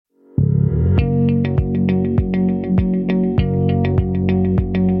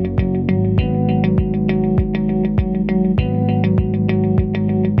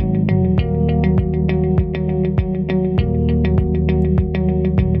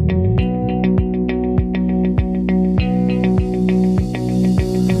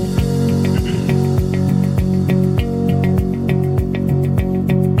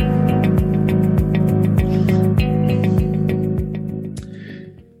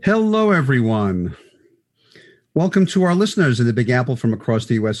Hello, everyone. Welcome to our listeners in the Big Apple from across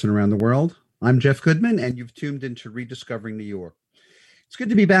the U.S. and around the world. I'm Jeff Goodman, and you've tuned into Rediscovering New York. It's good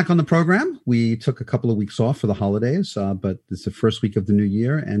to be back on the program. We took a couple of weeks off for the holidays, but it's the first week of the new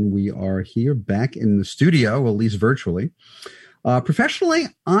year, and we are here back in the studio, at least virtually. Professionally,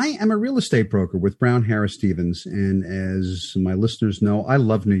 I am a real estate broker with Brown Harris Stevens, and as my listeners know, I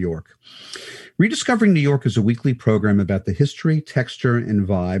love New York. Rediscovering New York is a weekly program about the history, texture, and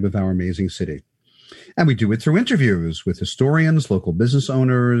vibe of our amazing city. And we do it through interviews with historians, local business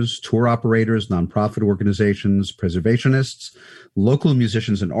owners, tour operators, nonprofit organizations, preservationists, local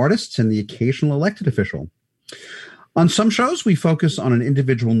musicians and artists, and the occasional elected official. On some shows, we focus on an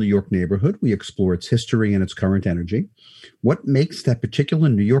individual New York neighborhood. We explore its history and its current energy. What makes that particular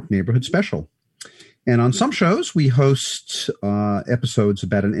New York neighborhood special? And on some shows, we host episodes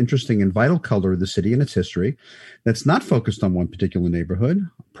about an interesting and vital color of the city and its history that's not focused on one particular neighborhood.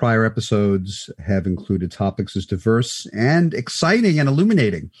 Prior episodes have included topics as diverse and exciting and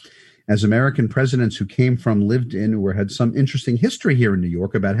illuminating as American presidents who came from, lived in, or had some interesting history here in New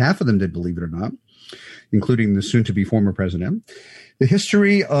York. About half of them did, believe it or not, including the soon-to-be former president. The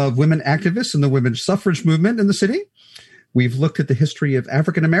history of women activists and the women's suffrage movement in the city. We've looked at the history of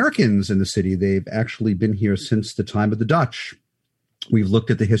African Americans in the city. They've actually been here since the time of the Dutch. We've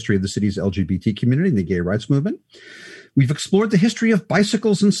looked at the history of the city's LGBT community and the gay rights movement. We've explored the history of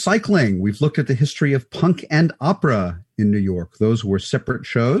bicycles and cycling. We've looked at the history of punk and opera in New York. Those were separate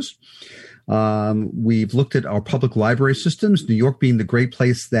shows. We've looked at our public library systems, New York being the great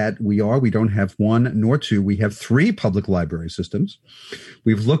place that we are. We don't have one nor two. We have three public library systems.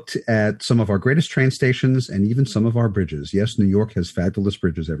 We've looked at some of our greatest train stations and even some of our bridges. Yes, New York has fabulous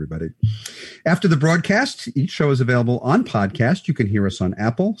bridges, everybody. After the broadcast, each show is available on podcast. You can hear us on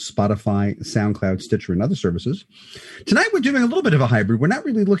Apple, Spotify, SoundCloud, Stitcher, and other services. Tonight, we're doing a little bit of a hybrid. We're not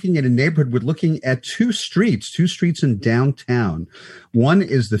really looking at a neighborhood. We're looking at two streets in downtown. One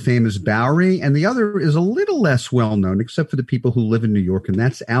is the famous Bowery, and the other is a little less well-known, except for the people who live in New York, and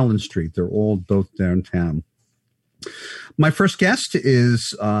that's Allen Street. They're all both downtown. My first guest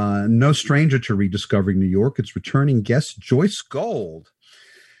is no stranger to Rediscovering New York. It's returning guest Joyce Gold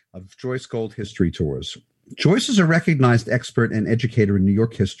of Joyce Gold History Tours. Joyce is a recognized expert and educator in New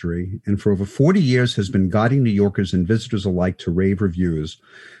York history, and for over 40 years has been guiding New Yorkers and visitors alike to rave reviews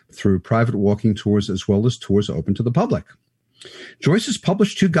through private walking tours as well as tours open to the public. Joyce has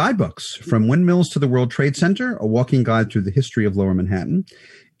published two guidebooks, From Windmills to the World Trade Center, a walking guide through the history of Lower Manhattan,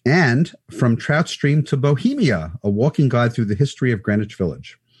 and From Trout Stream to Bohemia, a walking guide through the history of Greenwich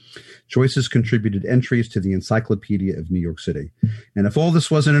Village. Joyce has contributed entries to the Encyclopedia of New York City. And if all this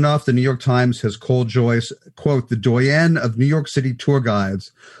wasn't enough, the New York Times has called Joyce, quote, the doyenne of New York City tour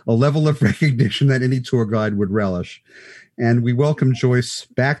guides, a level of recognition that any tour guide would relish. And we welcome Joyce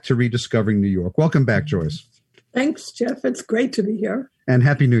back to Rediscovering New York. Welcome back, Joyce. Thanks, Jeff. It's great to be here. And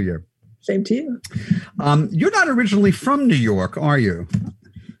Happy New Year. Same to you. You're not originally from New York, are you?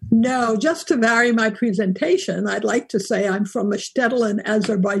 No, just to vary my presentation, I'd like to say I'm from Shtetl in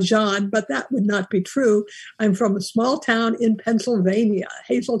Azerbaijan, but that would not be true. I'm from a small town in Pennsylvania,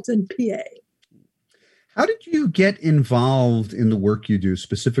 Hazleton, PA. How did you get involved in the work you do,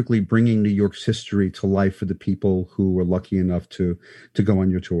 specifically bringing New York's history to life for the people who were lucky enough to go on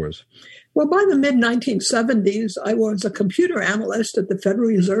your tours? Well, by the mid-1970s, I was a computer analyst at the Federal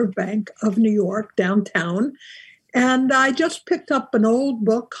Reserve Bank of New York, downtown, and I just picked up an old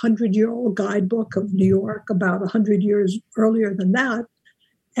book, 100-year-old guidebook of New York, about 100 years earlier than that,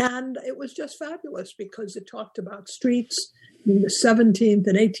 and it was just fabulous because it talked about streets in the 17th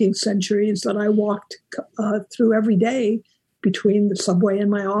and 18th centuries that I walked through every day between the subway and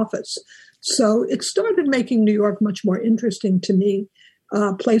my office. So it started making New York much more interesting to me.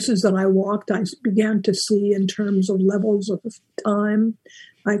 Places that I walked, I began to see in terms of levels of time.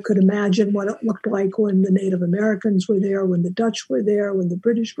 I could imagine what it looked like when the Native Americans were there, when the Dutch were there, when the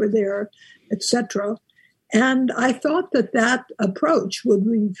British were there, etc. And I thought that that approach would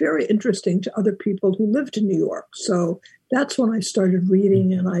be very interesting to other people who lived in New York. So that's when I started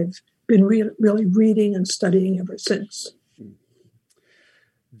reading, and I've been really reading and studying ever since.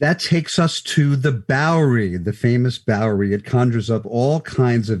 That takes us to the Bowery, the famous Bowery. It conjures up all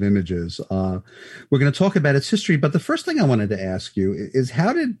kinds of images. We're going to talk about its history, but the first thing I wanted to ask you is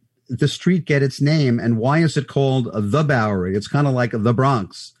how did the street get its name, and why is it called the Bowery? It's kind of like the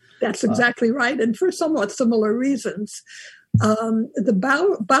Bronx. That's exactly right, and for somewhat similar reasons.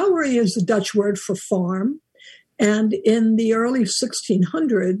 The Bowery is the Dutch word for farm, and in the early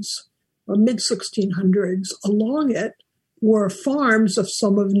 1600s, or mid-1600s, along it were farms of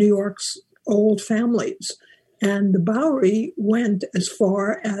some of New York's old families. And the Bowery went as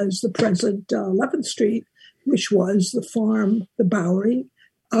far as the present 11th Street, which was the farm, the Bowery,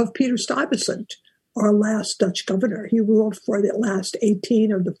 of Peter Stuyvesant, our last Dutch governor. He ruled for the last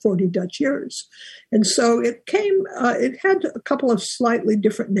 18 of the 40 Dutch years. And so it had a couple of slightly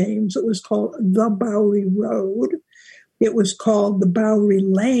different names. It was called the Bowery Road. It was called the Bowery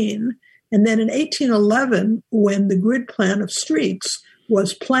Lane. And then in 1811, when the grid plan of streets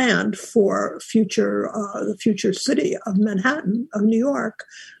was planned for the future city of Manhattan, of New York,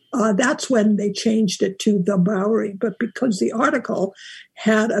 that's when they changed it to the Bowery. But because the article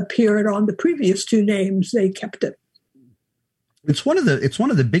had appeared on the previous two names, they kept it. It's one of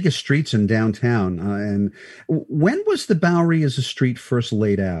the biggest streets in downtown. And when was the Bowery as a street first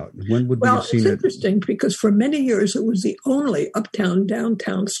laid out? When would we have seen it? Well, it's interesting because for many years it was the only uptown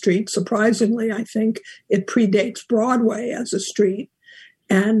downtown street. Surprisingly, I think it predates Broadway as a street.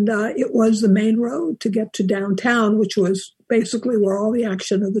 And it was the main road to get to downtown, which was basically where all the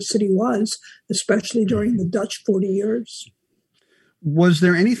action of the city was, especially during the Dutch 40 years. Was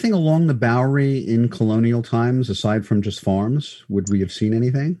there anything along the Bowery in colonial times aside from just farms? Would we have seen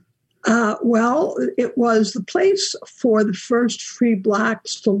anything? Well, it was the place for the first free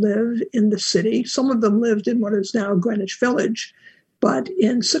blacks to live in the city. Some of them lived in what is now Greenwich Village. But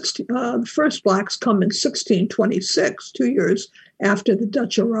the first blacks come in 1626, 2 years after the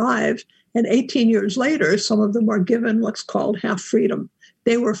Dutch arrived. And 18 years later, some of them are given what's called half freedom.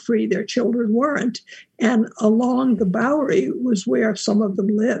 They were free, their children weren't. And along the Bowery was where some of them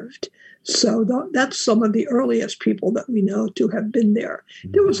lived. So that's some of the earliest people that we know to have been there.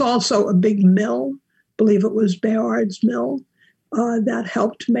 There was also a big mill, I believe it was Bayard's Mill, that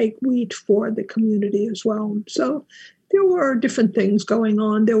helped make wheat for the community as well. So there were different things going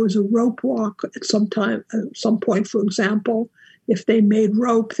on. There was a rope walk at some point, for example. If they made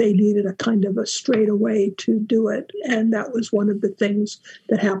rope, they needed a kind of a straightaway to do it. And that was one of the things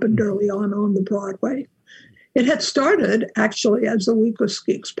that happened early on the Broadway. It had started actually as the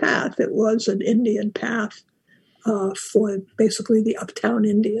Weequahics Path. It was an Indian path for basically the uptown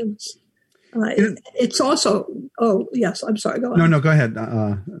Indians. It's also, oh, yes, I'm sorry, go on. No, go ahead.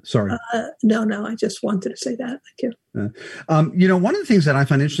 Sorry. No, I just wanted to say that. Thank you. One of the things that I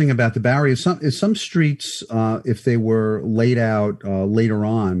find interesting about the Bowery is some streets, if they were laid out later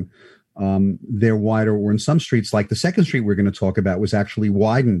on, they're wider, or in some streets, like the second street we're going to talk about, was actually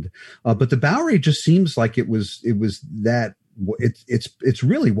widened. But the Bowery just seems like it was that it's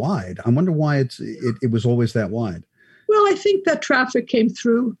really wide. I wonder why it was always that wide. Well, I think that traffic came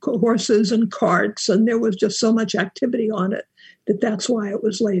through horses and carts, and there was just so much activity on it that's why it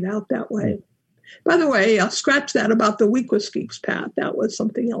was laid out that way. By the way, I'll scratch that about the Weequahics Path. That was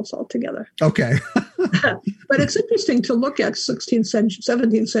something else altogether. Okay. But it's interesting to look at 16th century,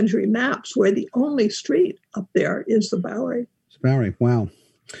 17th century maps where the only street up there is the Bowery. It's Bowery, wow.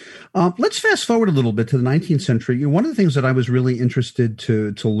 Let's fast forward a little bit to the 19th century. One of the things that I was really interested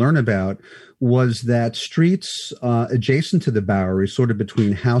to learn about was that streets adjacent to the Bowery, sort of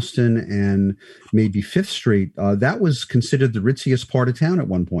between Houston and maybe Fifth Street, that was considered the ritziest part of town at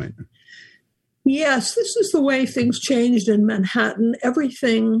one point. Yes, this is the way things changed in Manhattan.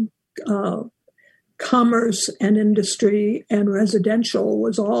 Everything, commerce and industry and residential,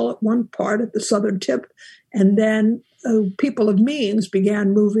 was all at one part at the southern tip. And then people of means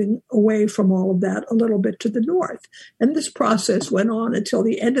began moving away from all of that a little bit to the north. And this process went on until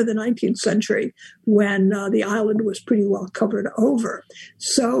the end of the 19th century, when the island was pretty well covered over.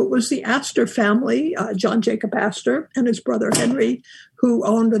 So it was the Astor family, John Jacob Astor and his brother Henry, who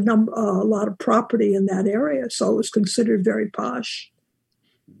owned a lot of property in that area. So it was considered very posh.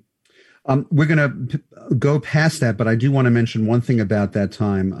 We're going to go past that, but I do want to mention one thing about that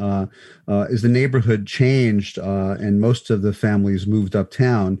time. As the neighborhood changed and most of the families moved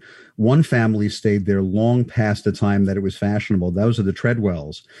uptown, one family stayed there long past the time that it was fashionable. Those are the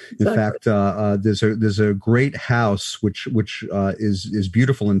Treadwells. In fact, there's a great house which is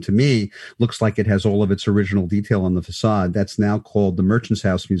beautiful, and to me looks like it has all of its original detail on the facade. That's now called the Merchants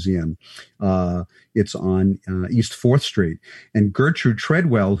House Museum. It's on East 4th Street. And Gertrude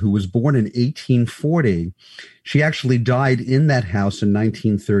Treadwell, who was born in 1840, she actually died in that house in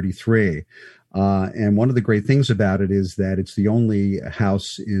 1933. And one of the great things about it is that it's the only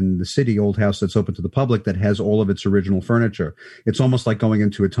house in the city, old house, that's open to the public that has all of its original furniture. It's almost like going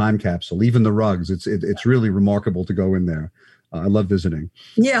into a time capsule, even the rugs. It's really remarkable to go in there. I love visiting.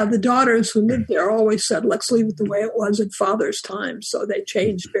 Yeah, the daughters who lived there always said, let's leave it the way it was in Father's time. So they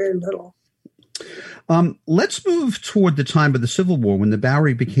changed very little. Let's move toward the time of the Civil War, when the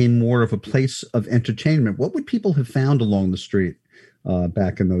Bowery became more of a place of entertainment. What would people have found along the street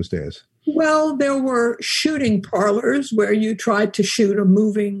back in those days? Well, there were shooting parlors where you tried to shoot a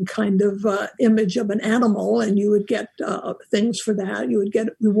moving kind of image of an animal, and you would get things for that. You would get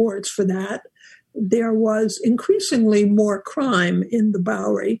rewards for that. There was increasingly more crime in the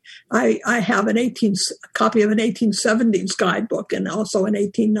Bowery. I have a copy of an 1870s guidebook and also an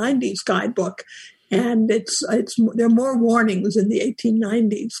 1890s guidebook. And there are more warnings in the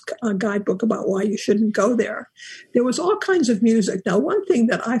 1890s guidebook about why you shouldn't go there. There was all kinds of music. Now, one thing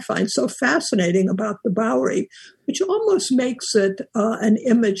that I find so fascinating about the Bowery, which almost makes it an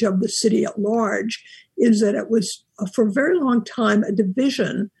image of the city at large, is that it was for a very long time a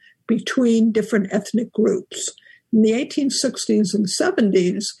division between different ethnic groups. In the 1860s and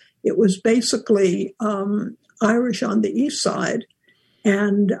 70s, it was basically Irish on the east side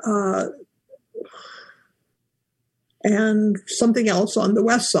and something else on the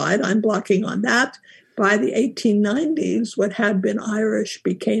west side. I'm blocking on that. By the 1890s, what had been Irish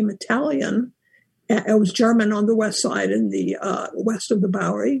became Italian. It was German on the west side in the west of the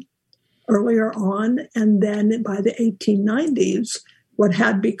Bowery earlier on. And then by the 1890s, what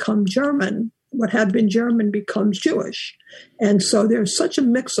had been German becomes Jewish. And so there's such a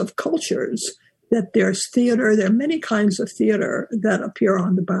mix of cultures that there's theater. There are many kinds of theater that appear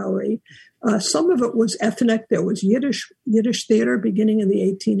on the Bowery. Some of it was ethnic. There was Yiddish theater beginning in the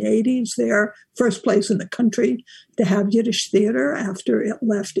 1880s there, first place in the country to have Yiddish theater after it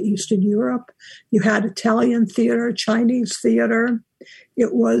left Eastern Europe. You had Italian theater, Chinese theater.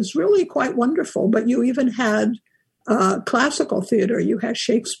 It was really quite wonderful, but you even had classical theater. You had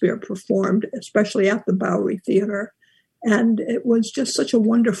Shakespeare performed, especially at the Bowery Theater. And it was just such a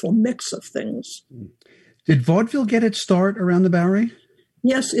wonderful mix of things. Did vaudeville get its start around the Bowery?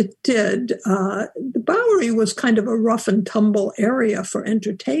 Yes, it did. The Bowery was kind of a rough and tumble area for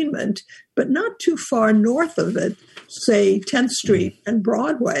entertainment, but not too far north of it, say 10th Street and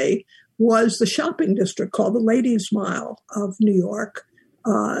Broadway, was the shopping district called the Ladies' Mile of New York,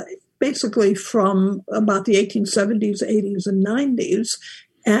 basically from about the 1870s, 80s, and 90s.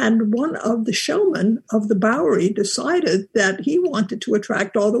 And one of the showmen of the Bowery decided that he wanted to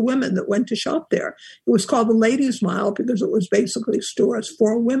attract all the women that went to shop there. It was called the Ladies' Mile because it was basically stores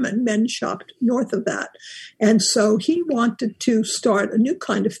for women. Men shopped north of that. And so he wanted to start a new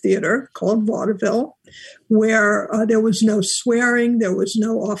kind of theater called vaudeville, where there was no swearing, there was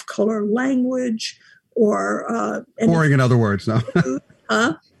no off-color language, or... boring, in other words, no.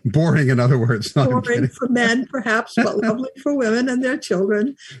 Huh? Boring, in other words. No, boring for men, perhaps, but lovely for women and their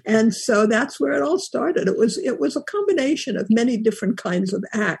children. And so that's where it all started. It was a combination of many different kinds of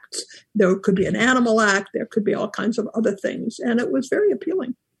acts. There could be an animal act. There could be all kinds of other things. And it was very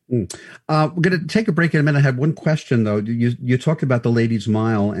appealing. We're going to take a break in a minute. I have one question, though. You talked about the Ladies'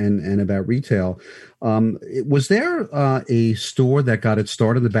 Mile and about retail. Was there a store that got its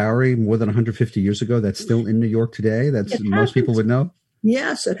start in the Bowery more than 150 years ago that's still in New York today that most people would know?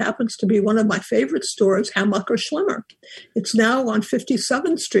 Yes, it happens to be one of my favorite stores, Hammacher Schlemmer. It's now on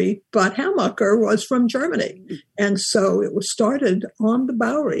 57th Street, but Hammacher was from Germany. And so it was started on the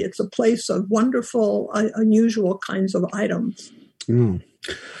Bowery. It's a place of wonderful, unusual kinds of items. Mm.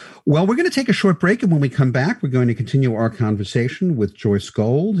 Well, we're going to take a short break, and when we come back, we're going to continue our conversation with Joyce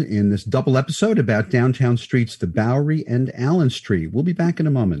Gold in this double episode about downtown streets, the Bowery and Allen Street. We'll be back in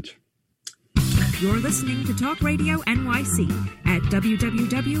a moment. You're listening to Talk Radio NYC at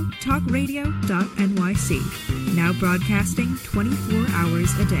www.talkradio.nyc. Now broadcasting 24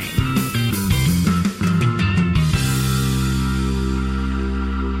 hours a day.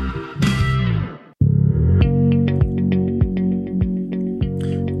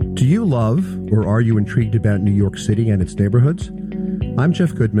 Do you love or are you intrigued about New York City and its neighborhoods? I'm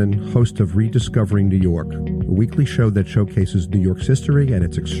Jeff Goodman, host of Rediscovering New York, a weekly show that showcases New York's history and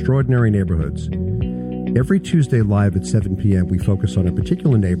its extraordinary neighborhoods. Every Tuesday live at 7 p.m., we focus on a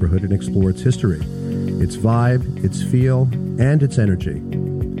particular neighborhood and explore its history, its vibe, its feel, and its energy.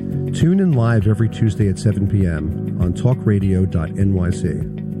 Tune in live every Tuesday at 7 p.m. on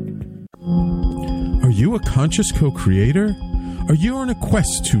talkradio.nyc. Are you a conscious co-creator? Are you on a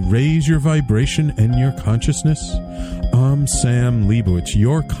quest to raise your vibration and your consciousness? I'm Sam Leibowitz,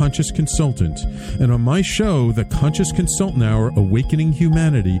 your conscious consultant, and on my show, The Conscious Consultant Hour, Awakening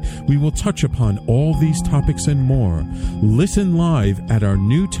Humanity, we will touch upon all these topics and more. Listen live at our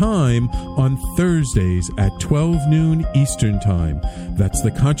new time on Thursdays at 12 noon Eastern Time. That's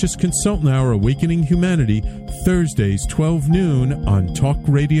The Conscious Consultant Hour, Awakening Humanity, Thursdays 12 noon on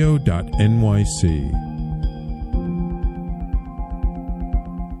talkradio.nyc.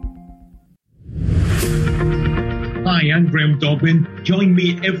 Hi, I'm Graham Dobbin. Join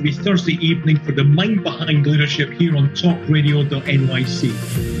me every Thursday evening for the Mind Behind Leadership here on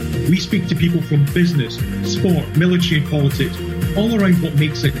talkradio.nyc. We speak to people from business, sport, military and politics, all around what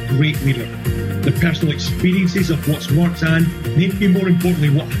makes a great leader. The personal experiences of what's worked and, maybe more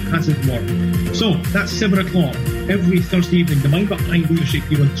importantly, what hasn't worked. So that's 7 o'clock every Thursday evening. The Mind Behind Leadership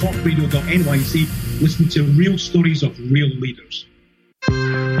here on talkradio.nyc. Listen to real stories of real leaders.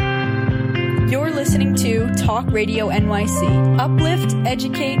 You're listening to Talk Radio NYC. Uplift,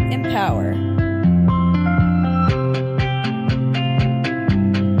 educate, empower.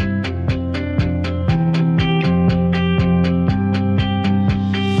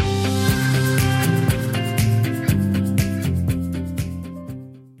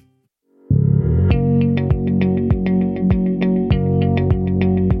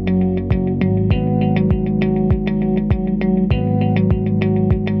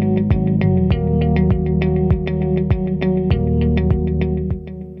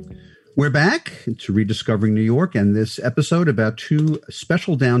 We're back to Rediscovering New York, and this episode about two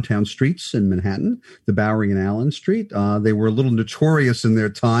special downtown streets in Manhattan, the Bowery and Allen Street. They were a little notorious in their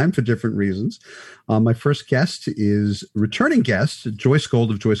time for different reasons. My first guest is returning guest, Joyce Gold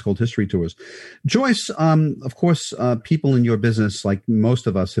of Joyce Gold History Tours. Joyce, of course, people in your business, like most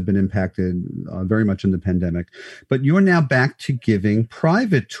of us, have been impacted very much in the pandemic, but you're now back to giving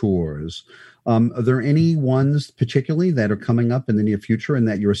private tours. Are there any ones particularly that are coming up in the near future and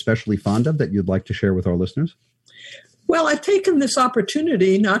that you're especially fond of that you'd like to share with our listeners? Well, I've taken this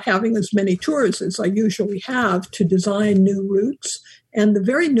opportunity, not having as many tours as I usually have, to design new routes. And the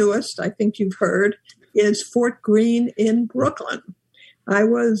very newest, I think you've heard, is Fort Greene in Brooklyn. I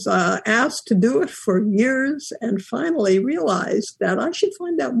was asked to do it for years and finally realized that I should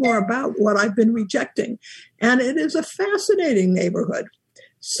find out more about what I've been rejecting. And it is a fascinating neighborhood.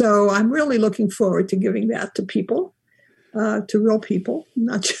 So I'm really looking forward to giving that to people, to real people,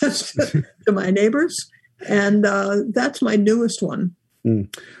 not just to my neighbors. And that's my newest one. Well,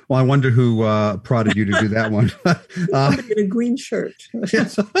 I wonder who prodded you to do that one. Somebody in a green shirt.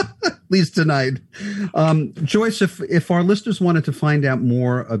 Yes, at least tonight. Joyce, if our listeners wanted to find out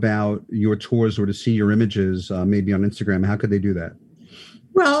more about your tours or to see your images, maybe on Instagram, how could they do that?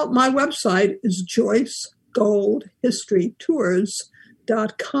 Well, my website is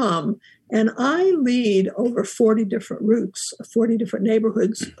joycegoldhistorytours.com. And I lead over 40 different routes, 40 different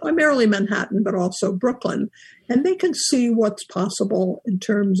neighborhoods, primarily Manhattan, but also Brooklyn. And they can see what's possible in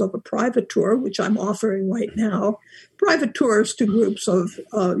terms of a private tour, which I'm offering right now. Private tours to groups of,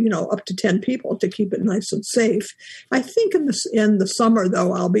 up to 10 people to keep it nice and safe. I think in the summer,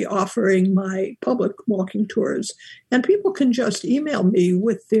 though, I'll be offering my public walking tours. And people can just email me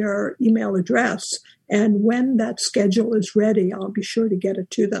with their email address. And when that schedule is ready, I'll be sure to get it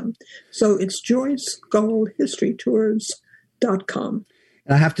to them. So it's joycegoldhistorytours.com.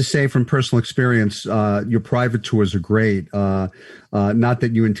 I have to say, from personal experience, your private tours are great. Not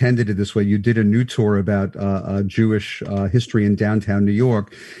that you intended it this way. You did a new tour about Jewish history in downtown New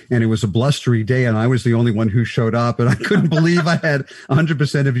York, and it was a blustery day, and I was the only one who showed up, and I couldn't believe I had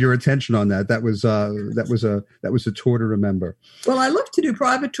 100% of your attention on that. That was a tour to remember. Well, I love to do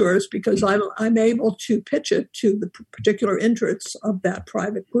private tours because I'm able to pitch it to the particular interests of that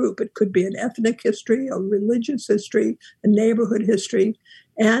private group. It could be an ethnic history, a religious history, a neighborhood history.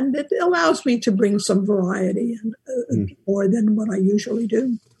 And it allows me to bring some variety and more than what I usually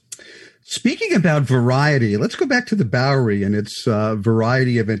do. Speaking about variety, let's go back to the Bowery and its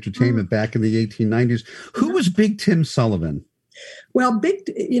variety of entertainment back in the 1890s. Who was Big Tim Sullivan? Well,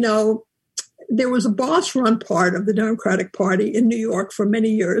 there was a boss-run part of the Democratic Party in New York for many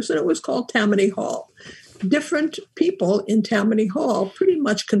years, and it was called Tammany Hall. Different people in Tammany Hall pretty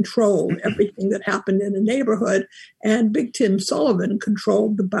much controlled everything that happened in a neighborhood, and Big Tim Sullivan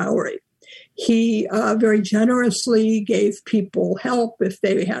controlled the Bowery. He very generously gave people help if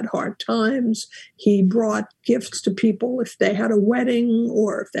they had hard times. He brought gifts to people if they had a wedding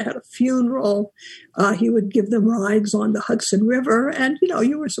or if they had a funeral. He would give them rides on the Hudson River, and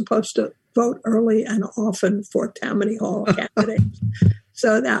you were supposed to vote early and often for Tammany Hall candidates.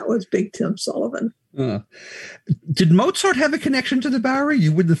 So that was Big Tim Sullivan. Did Mozart have a connection to the Bowery?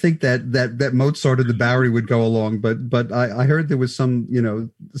 You wouldn't think that Mozart and the Bowery would go along, but I heard there was some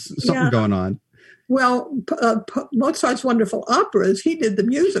something going on. Well, Mozart's wonderful operas, he did the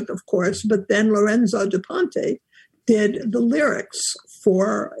music, of course, but then Lorenzo da Ponte did the lyrics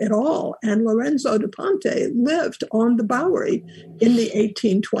for it all. And Lorenzo da Ponte lived on the Bowery in the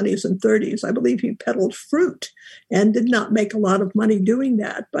 1820s and 30s. I believe he peddled fruit and did not make a lot of money doing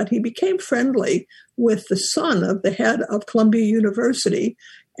that, but he became friendly with the son of the head of Columbia University,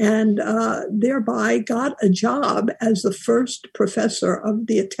 and thereby got a job as the first professor of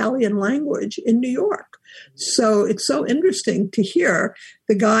the Italian language in New York. So it's so interesting to hear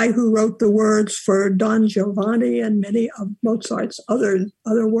the guy who wrote the words for Don Giovanni and many of Mozart's other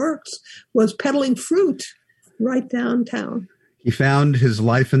works was peddling fruit right downtown. He found his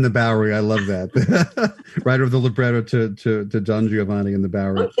life in the Bowery. I love that. Writer of the libretto to Don Giovanni in the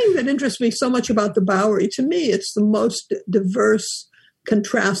Bowery. One thing that interests me so much about the Bowery, to me, it's the most diverse,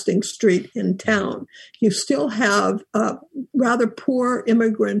 contrasting street in town. You still have rather poor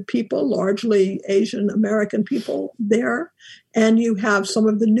immigrant people, largely Asian American people there, and you have some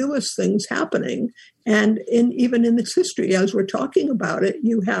of the newest things happening. And even in its history, as we're talking about it,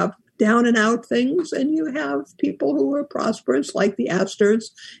 you have down and out things, and you have people who are prosperous, like the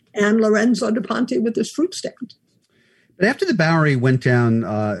Astors and Lorenzo da Ponte with his fruit stand. But after the Bowery went down,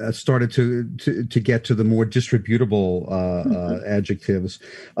 started to get to the more distributable adjectives,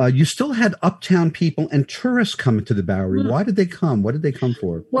 you still had uptown people and tourists coming to the Bowery. Why did they come? What did they come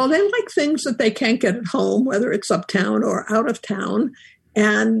for? Well, they like things that they can't get at home, whether it's uptown or out of town.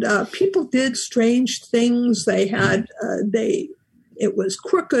 And people did strange things. They had, it was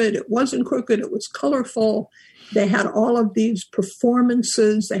crooked, it wasn't crooked, it was colorful. They had all of these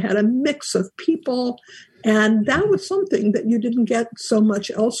performances. They had a mix of people. And that was something that you didn't get so much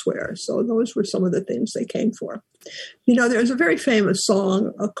elsewhere. So those were some of the things they came for. You know, there's a very famous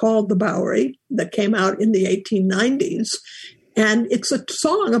song called The Bowery that came out in the 1890s. And it's a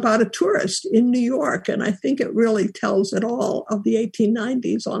song about a tourist in New York. And I think it really tells it all of the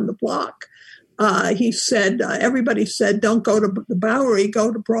 1890s on the block. He said, everybody said, don't go to the Bowery,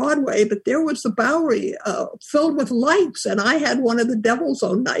 go to Broadway. But there was the Bowery filled with lights. And I had one of the Devil's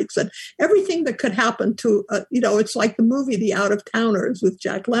Own nights. And everything that could happen to, it's like the movie The Out of Towners with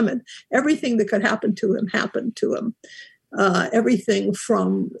Jack Lemmon. Everything that could happen to him happened to him. Everything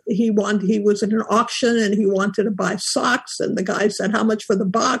from he was at an auction and he wanted to buy socks, and the guy said, how much for the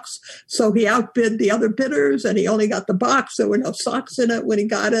box? So he outbid the other bidders and he only got the box. There were no socks in it when he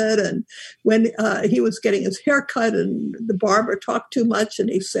got it. And when he was getting his hair cut and the barber talked too much and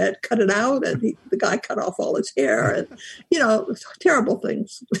he said, cut it out. And the guy cut off all his hair, and, terrible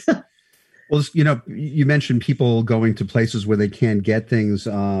things. Well, you mentioned people going to places where they can't get things.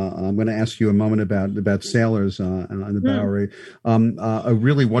 I'm going to ask you a moment about sailors on the Bowery. A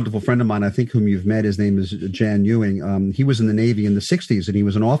really wonderful friend of mine, I think, whom you've met, his name is Jan Ewing. He was in the Navy in the 60s, and he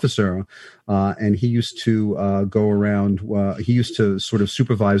was an officer, and he used to go around. He used to sort of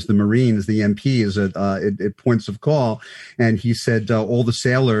supervise the Marines, the MPs at points of call. And he said all the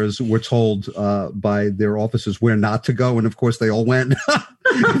sailors were told by their officers where not to go. And, of course, they all went.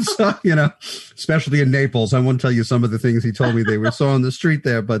 So, especially in Naples. I won't tell you some of the things he told me they saw on the street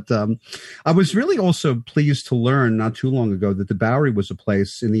there. But I was really also pleased to learn not too long ago that the Bowery was a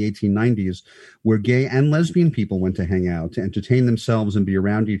place in the 1890s where gay and lesbian people went to hang out, to entertain themselves and be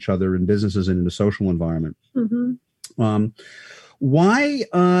around each other in businesses and in a social environment. Mm-hmm.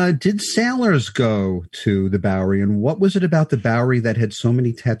 Why did sailors go to the Bowery, and what was it about the Bowery that had so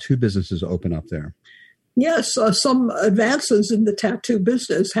many tattoo businesses open up there? Yes, some advances in the tattoo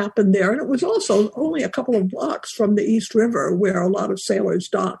business happened there. And it was also only a couple of blocks from the East River where a lot of sailors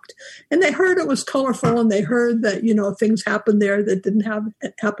docked. And they heard it was colorful, and they heard that, things happened there that didn't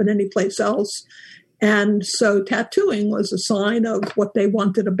happen anyplace else. And so tattooing was a sign of what they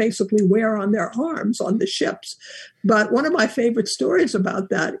wanted to basically wear on their arms on the ships. But one of my favorite stories about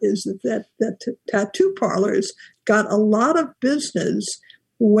that is that tattoo parlors got a lot of business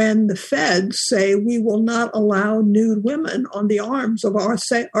when the feds say we will not allow nude women on the arms of our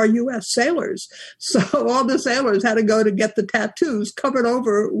U.S. sailors. So all the sailors had to go to get the tattoos covered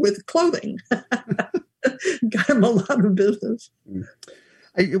over with clothing. Got them a lot of business.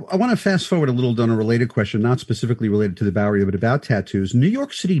 I want to fast forward a little on a related question, not specifically related to the Bowery, but about tattoos. New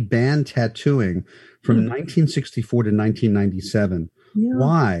York City banned tattooing from 1964 to 1997. Yeah.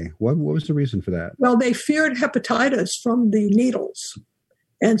 Why? What was the reason for that? Well, they feared hepatitis from the needles.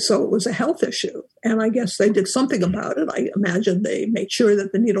 And so it was a health issue. And I guess they did something about it. I imagine they made sure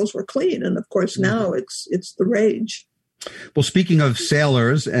that the needles were clean. And of course, now it's the rage. Well, speaking of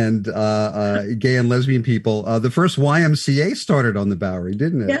sailors and gay and lesbian people, the first YMCA started on the Bowery,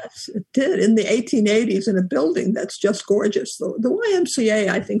 didn't it? Yes, it did, in the 1880s in a building that's just gorgeous. The YMCA,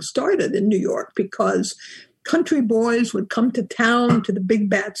 I think, started in New York because country boys would come to town, to the big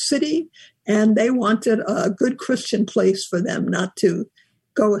bad city, and they wanted a good Christian place for them not to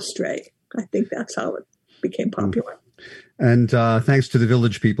go astray. I think that's how it became popular. And thanks to the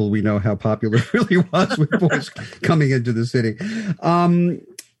Village People, we know how popular it really was with boys coming into the city.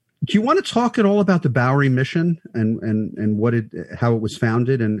 Do you want to talk at all about the Bowery mission and how it was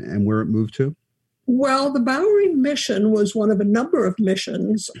founded and where it moved to? Well, the Bowery mission was one of a number of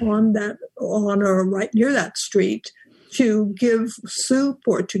missions on or right near that street to give soup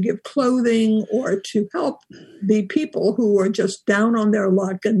or to give clothing or to help the people who were just down on their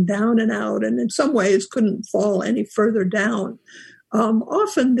luck and down and out, and in some ways couldn't fall any further down.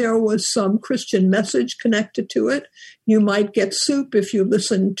 Often there was some Christian message connected to it. You might get soup if you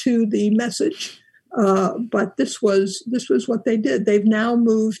listened to the message, but this was what they did. They've now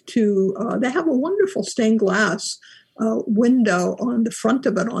moved to. They have a wonderful stained glass window on the front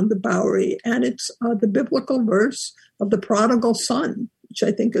of it on the Bowery, and it's the biblical verse of the prodigal son, which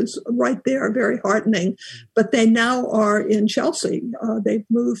I think is right there, very heartening. But they now are in Chelsea. They've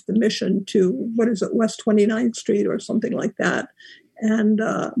moved the mission to, West 29th Street or something like that. And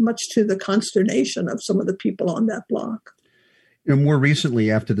much to the consternation of some of the people on that block. And more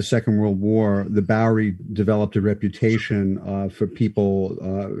recently, after the Second World War, the Bowery developed a reputation for people,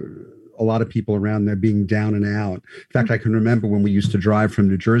 a lot of people around there being down and out. In fact, I can remember when we used to drive from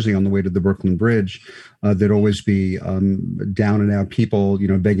New Jersey on the way to the Brooklyn Bridge, there'd always be down and out people,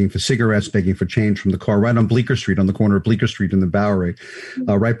 begging for cigarettes, begging for change from the car, right on Bleecker Street, on the corner of Bleecker Street and the Bowery,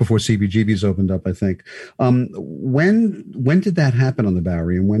 right before CBGB's opened up, I think. When did that happen on the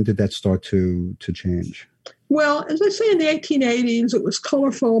Bowery, and when did that start to change? Well, as I say, in the 1880s, it was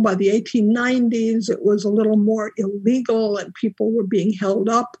colorful. By the 1890s, it was a little more illegal and people were being held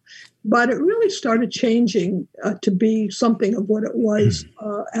up. But it really started changing to be something of what it was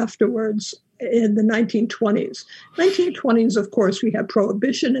afterwards in the 1920s. 1920s, of course, we had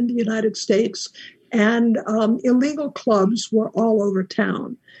prohibition in the United States, and illegal clubs were all over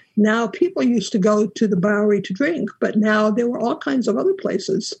town. Now, people used to go to the Bowery to drink, but now there were all kinds of other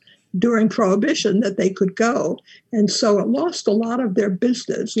places during Prohibition that they could go. And so it lost a lot of their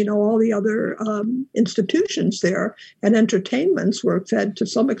business. All the other institutions there and entertainments were fed to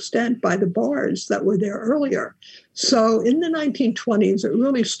some extent by the bars that were there earlier. So in the 1920s, it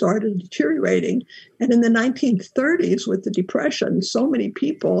really started deteriorating. And in the 1930s, with the Depression, so many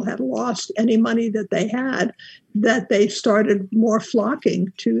people had lost any money that they had that they started more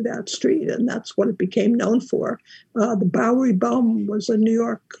flocking to that street. And that's what it became known for. The Bowery Bum was a New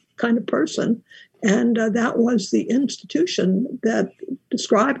York kind of person. And that was the institution that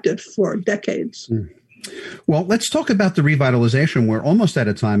described it for decades. Well, let's talk about the revitalization. We're almost out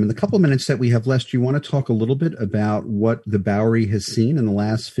of time. In the couple of minutes that we have left, you want to talk a little bit about what the Bowery has seen in the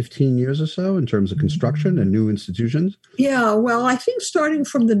last 15 years or so in terms of construction and new institutions? Yeah, well, I think starting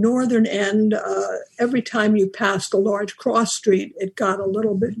from the northern end, every time you passed a large cross street, it got a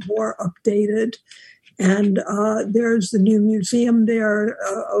little bit more updated. And there's the new museum there,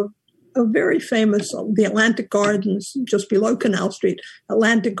 a very famous, the Atlantic Gardens, just below Canal Street,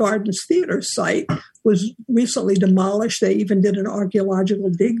 Atlantic Gardens Theater site was recently demolished. They even did an archaeological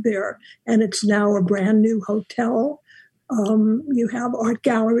dig there, and it's now a brand new hotel. You have art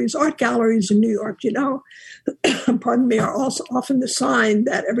galleries. Art galleries in New York, pardon me, are also often the sign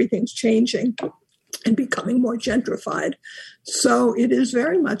that everything's changing and becoming more gentrified. So it is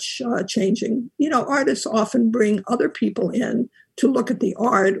very much changing. Artists often bring other people in to look at the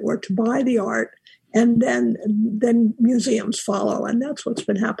art or to buy the art, and then museums follow, and that's what's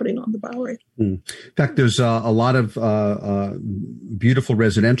been happening on the Bowery. In fact, there's a lot of beautiful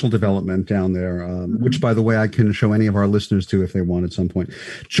residential development down there, which, by the way, I can show any of our listeners to if they want at some point.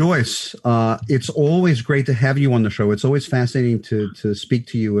 Joyce, it's always great to have you on the show. It's always fascinating to speak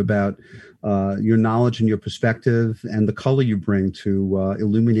to you about your knowledge and your perspective and the color you bring to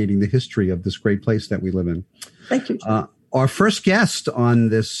illuminating the history of this great place that we live in. Thank you. Our first guest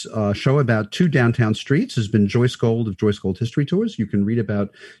on this show about two downtown streets has been Joyce Gold of Joyce Gold History Tours. You can read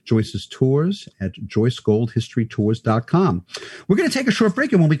about Joyce's tours at joycegoldhistorytours.com. We're going to take a short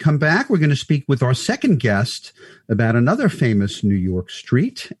break, and when we come back, we're going to speak with our second guest about another famous New York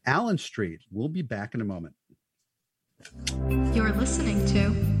street, Allen Street. We'll be back in a moment. You're listening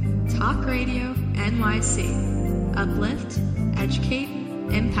to Talk Radio NYC. Uplift, educate,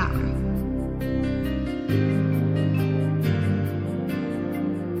 empower.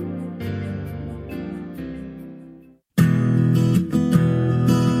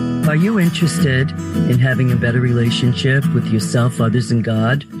 Are you interested in having a better relationship with yourself, others, and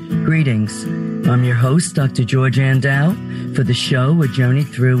God? Greetings. I'm your host, Dr. George Andow, for the show A Journey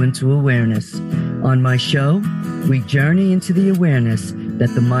Through into Awareness. On my show, we journey into the awareness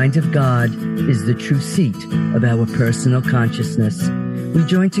that the mind of God is the true seat of our personal consciousness. We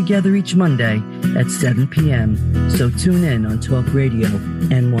join together each Monday at 7 p.m., so tune in on Talk Radio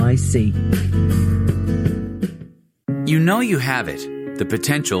NYC. You know you have it. the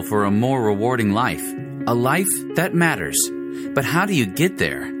potential for a more rewarding life, a life that matters. But how do you get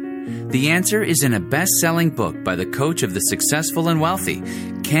there? The answer is in a best-selling book by the coach of the successful and wealthy,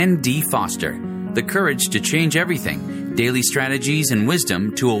 Ken D. Foster, The Courage to Change Everything, Daily Strategies and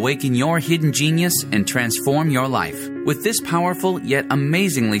Wisdom to Awaken Your Hidden Genius and Transform Your Life. With this powerful yet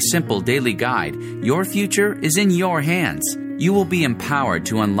amazingly simple daily guide, your future is in your hands. You will be empowered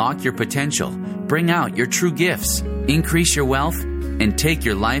to unlock your potential, bring out your true gifts, increase your wealth, and take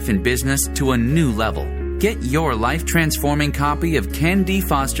your life and business to a new level. Get your life-transforming copy of Ken D.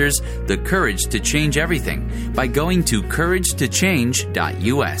 Foster's The Courage to Change Everything by going to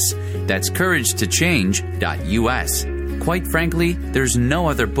couragetochange.us. That's couragetochange.us. Quite frankly, there's no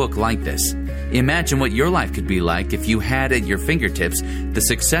other book like this. Imagine what your life could be like if you had at your fingertips the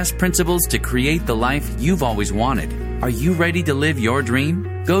success principles to create the life you've always wanted. Are you ready to live your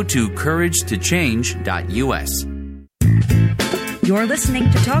dream? Go to couragetochange.us. You're listening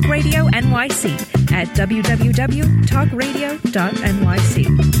to Talk Radio NYC at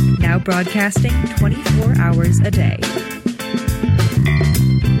www.talkradio.nyc. Now broadcasting 24 hours a day.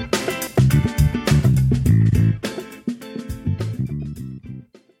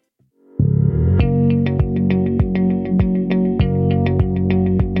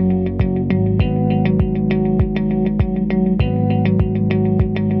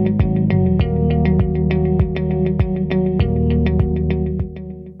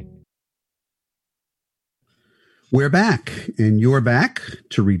 We're back, and you're back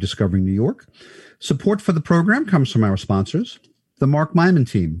to Rediscovering New York. Support for the program comes from our sponsors, the Mark Myman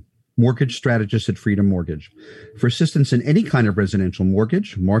Team, mortgage strategist at Freedom Mortgage. For assistance in any kind of residential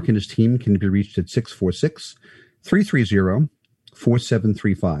mortgage, Mark and his team can be reached at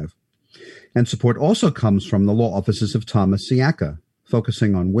 646-330-4735. And support also comes from the law offices of Thomas Siaka,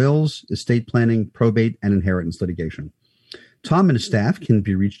 focusing on wills, estate planning, probate, and inheritance litigation. Tom and his staff can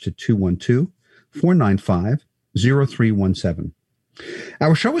be reached at 212-495-0317.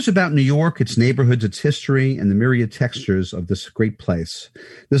 Our show is about New York, its neighborhoods, its history, and the myriad textures of this great place.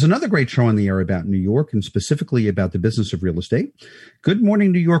 There's another great show on the air about New York, and specifically about the business of real estate. Good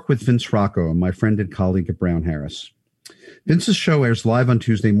Morning New York with Vince Rocco, my friend and colleague at Brown Harris. Vince's show airs live on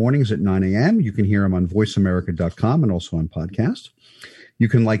Tuesday mornings at 9 a.m. You can hear him on voiceamerica.com and also on podcast. You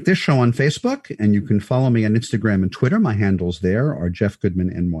can like this show on Facebook, and you can follow me on Instagram and Twitter. My handles there are Jeff Goodman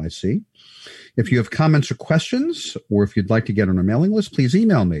NYC. If you have comments or questions, or if you'd like to get on our mailing list, please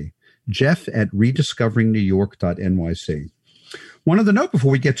email me, jeff@rediscoveringnewyork.nyc. One other note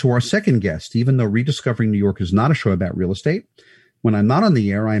before we get to our second guest: even though Rediscovering New York is not a show about real estate, when I'm not on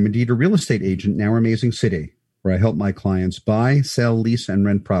the air, I am indeed a real estate agent in our amazing city, where I help my clients buy, sell, lease, and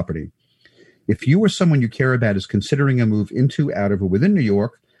rent property. If you or someone you care about is considering a move into, out of, or within New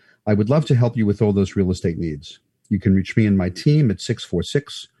York, I would love to help you with all those real estate needs. You can reach me and my team at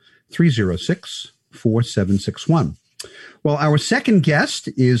 646-306-4761. Well, our second guest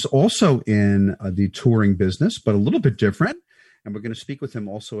is also in the touring business, but a little bit different. And we're going to speak with him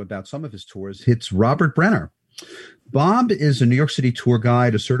also about some of his tours. It's Robert Brenner. Bob is a New York City tour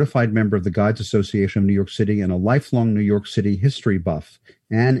guide, a certified member of the Guides Association of New York City, and a lifelong New York City history buff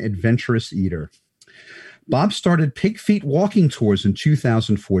and adventurous eater. Bob started Pig Feet walking tours in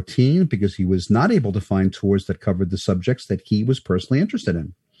 2014 because he was not able to find tours that covered the subjects that he was personally interested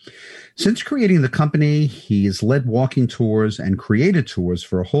in. Since creating the company, he has led walking tours and created tours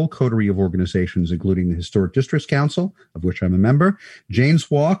for a whole coterie of organizations, including the Historic Districts Council, of which I'm a member, Jane's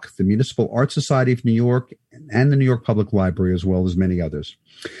Walk, the Municipal Art Society of New York, and the New York Public Library, as well as many others.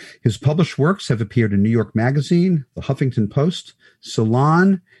 His published works have appeared in New York Magazine, the Huffington Post,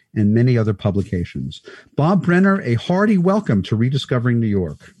 Salon, and many other publications. Bob Brenner, a hearty welcome to Rediscovering New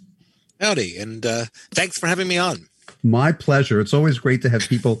York. Howdy, and thanks for having me on. My pleasure. It's always great to have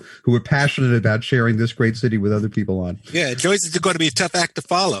people who are passionate about sharing this great city with other people on. Yeah, Joyce is going to be a tough act to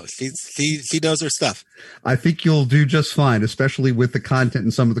follow. She knows her stuff. I think you'll do just fine, especially with the content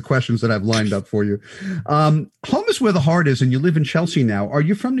and some of the questions that I've lined up for you. Home is where the heart is, and you live in Chelsea now. Are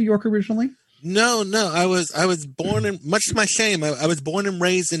you from New York originally? No. I was born in, much to my shame, I was born and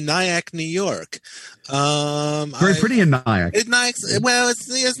raised in Nyack, New York. Very pretty in Nyack. It's nice. Well, it's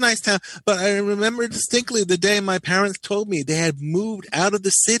a nice town. But I remember distinctly the day my parents told me they had moved out of the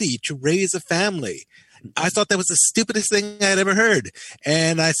city to raise a family. I thought that was the stupidest thing I'd ever heard,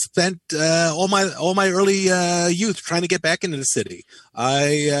 and I spent all my early youth trying to get back into the city.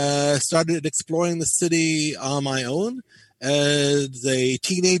 I started exploring the city on my own as a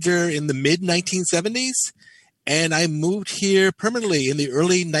teenager in the mid-1970s, and I moved here permanently in the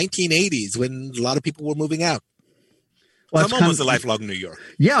early 1980s when a lot of people were moving out. Well, I'm almost a lifelong New York.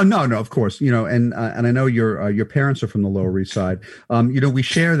 Yeah, no, of course, and I know your parents are from the Lower East Side. We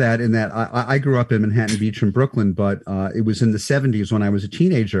share that in that I grew up in Manhattan Beach in Brooklyn, but it was in the 70s when I was a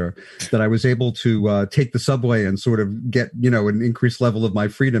teenager that I was able to take the subway and sort of get, an increased level of my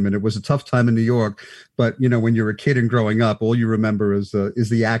freedom. And it was a tough time in New York. But, when you're a kid and growing up, all you remember is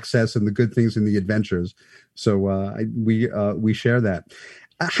the access and the good things and the adventures. So we share that.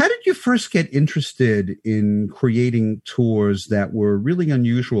 How did you first get interested in creating tours that were really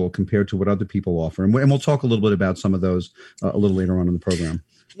unusual compared to what other people offer? And we'll talk a little bit about some of those a little later on in the program.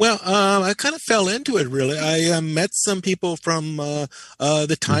 Well, I kind of fell into it, really. I met some people from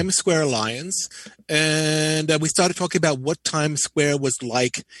the Times Square Alliance, and we started talking about what Times Square was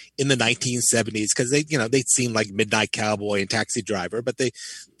like in the 1970s, because they seemed like Midnight Cowboy and Taxi Driver, but they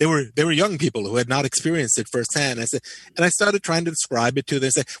were young people who had not experienced it firsthand. And I started trying to describe it to them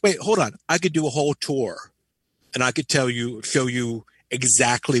and say, wait, hold on, I could do a whole tour, and I could show you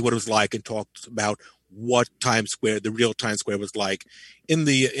exactly what it was like, and talk about what Times Square, the real Times Square, was like in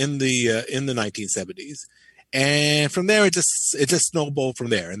the 1970s, and from there it just snowballed from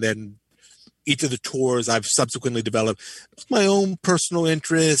there. And then each of the tours I've subsequently developed my own personal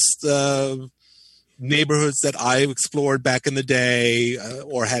interest, neighborhoods that I explored back in the day,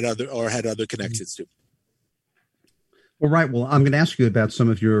 or had other connections to. Well, right. Well, I'm going to ask you about some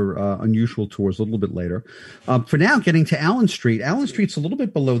of your unusual tours a little bit later. For now, getting to Allen Street. Allen Street's a little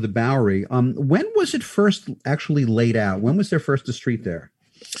bit below the Bowery. When was it first actually laid out? When was there first a street there?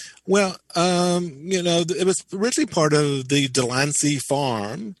 Well, it was originally part of the Delancey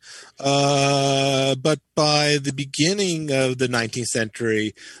farm, but by the beginning of the 19th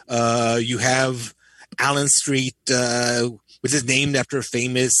century, you have Allen Street, which is named after a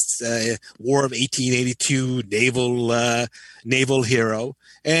famous War of 1882 naval hero.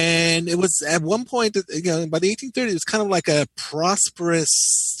 And it was at one point, by the 1830s, it was kind of like a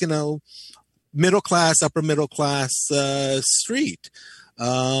prosperous, middle class, upper middle class street.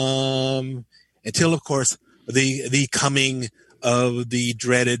 Until, of course, the coming of the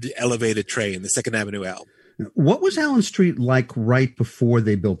dreaded elevated train, the Second Avenue L. What was Allen Street like right before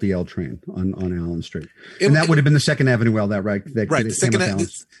they built the L train on Allen Street? And that would have been the Second Avenue L, right? The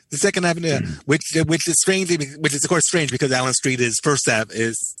Second Avenue, which is of course strange because Allen Street is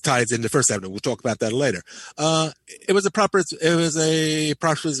ties into First Avenue. We'll talk about that later. It was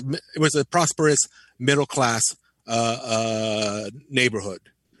a prosperous middle class neighborhood,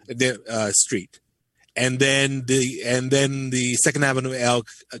 street. And then the Second Avenue L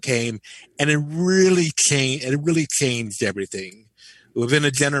came, and it really changed everything. Within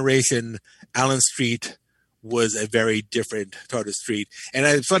a generation, Allen Street was a very different sort of street. And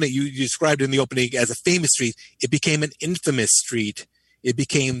it's funny, you described it in the opening as a famous street. It became an infamous street. It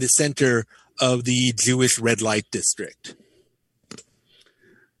became the center of the Jewish red light district.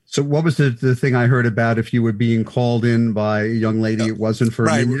 So what was the thing I heard about if you were being called in by a young lady, it wasn't for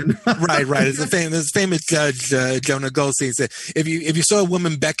a minion? Right. It's a famous judge, Jonah Goldstein, said if you saw a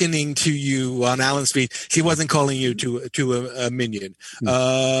woman beckoning to you on Allen Street, she wasn't calling you to a minion.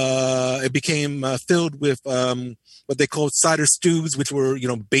 It became filled with what they called cider stews, which were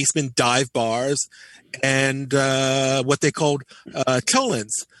basement dive bars, and what they called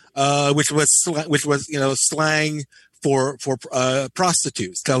cholents, which was slang for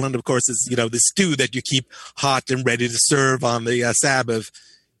prostitutes. Toland, of course, is the stew that you keep hot and ready to serve on the Sabbath.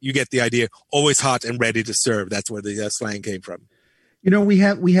 You get the idea. Always hot and ready to serve. That's where the slang came from. We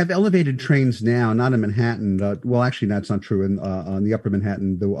have elevated trains now, not in Manhattan. Well, actually, that's not true. On the Upper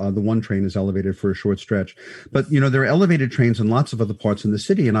Manhattan, the one train is elevated for a short stretch. But there are elevated trains in lots of other parts in the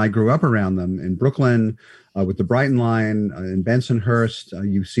city, and I grew up around them in Brooklyn with the Brighton line, in Bensonhurst.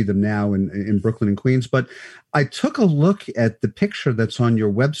 You see them now in Brooklyn and Queens. But I took a look at the picture that's on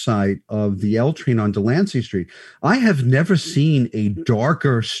your website of the L train on Delancey Street. I have never seen a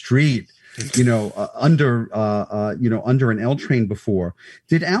darker street under an L train before.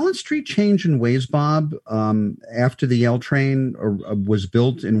 Did Allen Street change in ways, Bob, after the L train was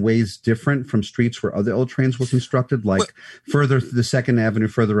built in ways different from streets where other L trains were constructed, like further the Second Avenue,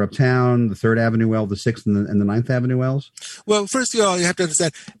 further uptown, the Third Avenue L, the Sixth and the Ninth Avenue L's? Well, first of all, you have to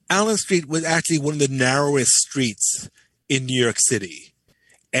understand, Allen Street was actually one of the narrowest streets in New York City.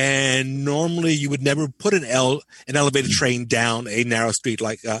 And normally you would never put an elevated train down a narrow street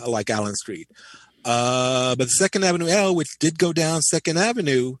like Allen Street. But the Second Avenue L, which did go down Second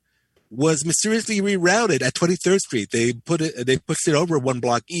Avenue, was mysteriously rerouted at 23rd Street. They pushed it over one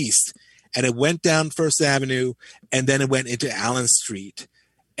block east, and it went down First Avenue, and then it went into Allen Street.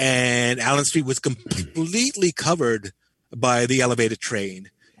 And Allen Street was completely covered by the elevated train.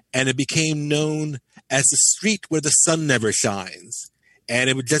 and it became known as the street where the sun never shines. And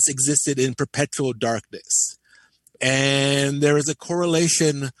it just existed in perpetual darkness. And there is a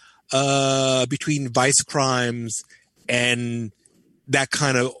correlation between vice crimes and that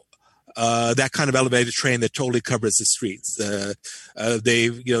kind of elevated train that totally covers the streets.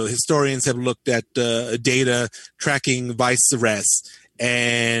 Historians have looked at data tracking vice arrests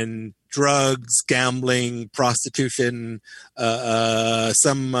and drugs, gambling, prostitution,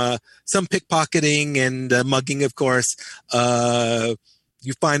 some pickpocketing and mugging, of course.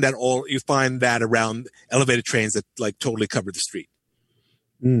 You find that around elevated trains that like totally cover the street.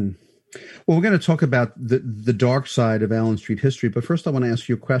 Mm. Well, we're going to talk about the dark side of Allen Street history, but first I want to ask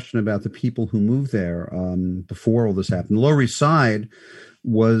you a question about the people who moved there before all this happened. The Lower East Side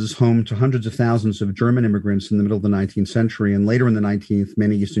was home to hundreds of thousands of German immigrants in the middle of the 19th century, and later in the 19th,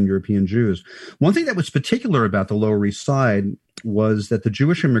 many Eastern European Jews. One thing that was particular about the Lower East Side was that the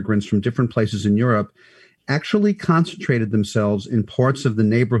Jewish immigrants from different places in Europe actually concentrated themselves in parts of the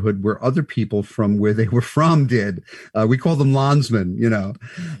neighborhood where other people from where they were from did. We call them landsmen,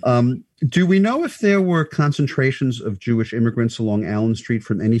 Do we know if there were concentrations of Jewish immigrants along Allen Street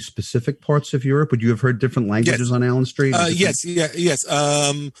from any specific parts of Europe? Would you have heard different languages on Allen Street? Yes.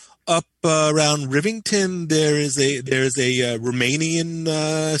 Up around Rivington, there is a Romanian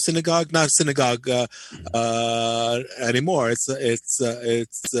synagogue, not a synagogue anymore. It's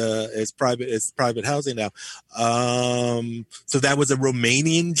private housing now. So that was a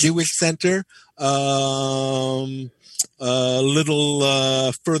Romanian Jewish center. A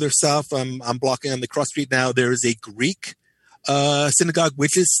little further south, I'm blocking on the cross street now. There is a Greek synagogue,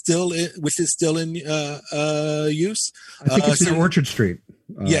 which is still in use. I think it's near Orchard Street.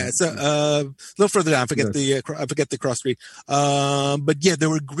 It's a little further down. I forget the cross street. But yeah, there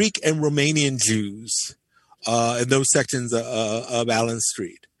were Greek and Romanian Jews in those sections of Allen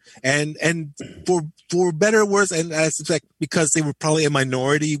Street. And for better or worse, and I suspect because they were probably a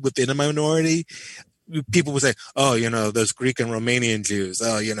minority within a minority, people would say, "Oh, those Greek and Romanian Jews.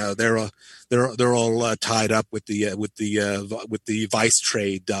 Oh, they're all tied up with the vice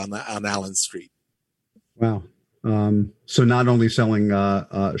trade on Allen Street." Wow. So not only selling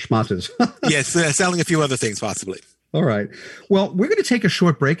schmattes. Yes, selling a few other things possibly. All right. Well, we're going to take a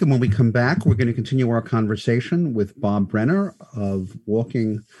short break, and when we come back, we're going to continue our conversation with Bob Brenner of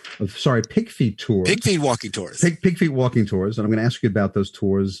Pig Feet Tours. Pig Feet Walking Tours. Pig Feet Walking Tours, and I'm going to ask you about those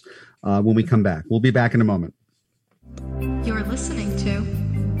tours when we come back. We'll be back in a moment. You're listening to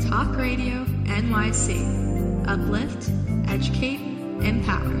Talk Radio NYC. Uplift, educate,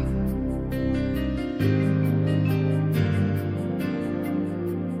 empower.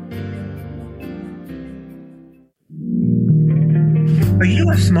 Are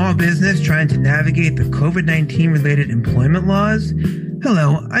you a small business trying to navigate the COVID-19 related employment laws?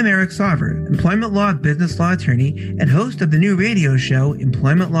 Hello, I'm Eric Sauver, employment law business law attorney and host of the new radio show,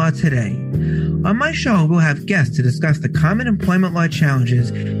 Employment Law Today. On my show, we'll have guests to discuss the common employment law challenges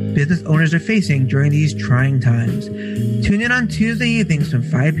business owners are facing during these trying times. Tune in on Tuesday evenings from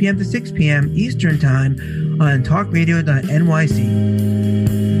 5 p.m. to 6 p.m. Eastern Time on talkradio.nyc.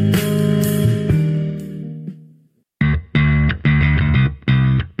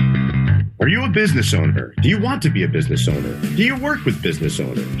 Are you a business owner? Do you want to be a business owner? Do you work with business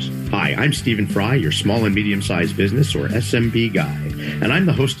owners? Hi, I'm Stephen Fry, your small and medium-sized business or SMB guy, and I'm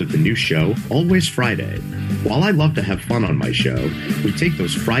the host of the new show, Always Friday. While I love to have fun on my show, we take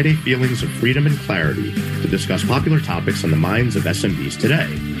those Friday feelings of freedom and clarity to discuss popular topics on the minds of SMBs today.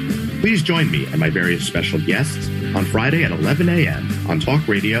 Please join me and my various special guests on Friday at 11 a.m. on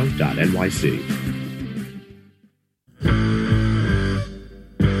talkradio.nyc.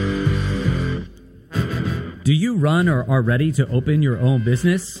 Do you run or are ready to open your own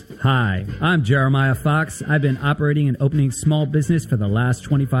business? Hi, I'm Jeremiah Fox. I've been operating and opening small business for the last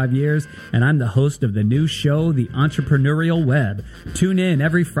 25 years, and I'm the host of the new show, The Entrepreneurial Web. Tune in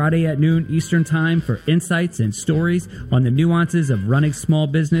every Friday at noon Eastern Time for insights and stories on the nuances of running small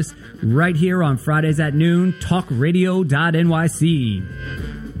business right here on Fridays at noon, talkradio.nyc.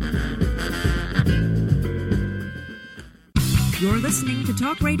 You're listening to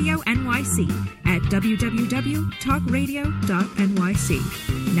Talk Radio NYC at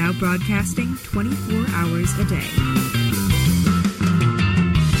www.talkradio.nyc. Now broadcasting 24 hours a day.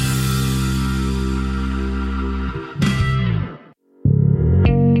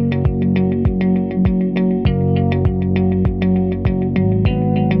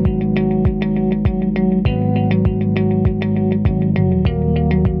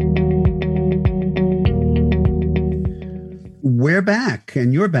 We're back,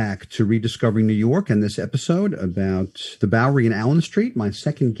 and you're back to Rediscovering New York, and this episode about the Bowery and Allen Street. My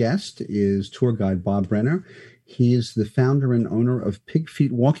second guest is tour guide Bob Brenner. He is the founder and owner of Pig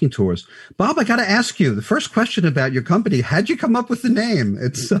Feet Walking Tours. Bob, I got to ask you the first question about your company. How'd you come up with the name?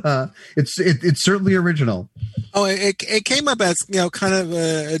 It's certainly original. Oh, it came up as, kind of,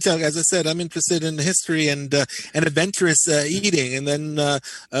 as I said, I'm interested in history and adventurous eating. And then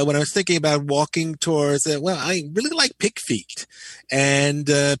when I was thinking about walking tours, I really like pig feet. And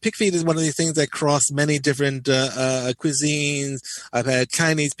pig feet is one of these things that cross many different cuisines. I've had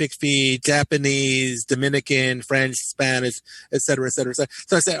Chinese pig feet, Japanese, Dominican, French, Spanish, et cetera, et cetera, et cetera.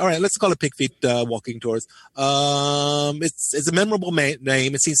 So I said, all right, let's call it Pig Feet Walking Tours. It's a memorable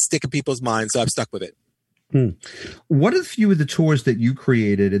name. It seems to stick in people's minds, so I've stuck with it. What are a few of the tours that you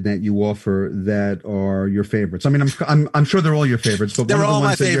created and that you offer that are your favorites? I mean, I'm sure they're all your favorites, but they're all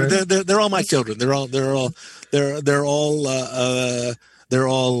my favorites. They're all my children. They're all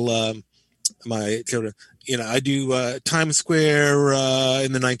my children. I do Times Square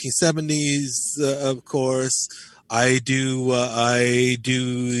in the 1970s, of course. I do the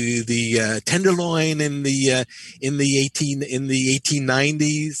Tenderloin in the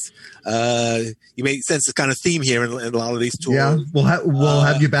 1890s. You may sense the kind of theme here in a lot of these tours. Yeah, we'll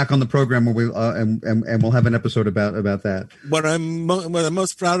have you back on the program where we and we'll have an episode about that. What I'm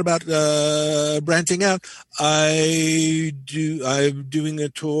most proud about branching out, I'm doing a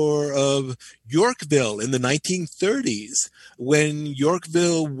tour of Yorkville in the 1930s when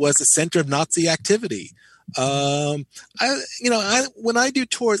Yorkville was a center of Nazi activity. When I do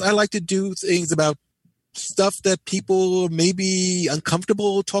tours, I like to do things about stuff that people may be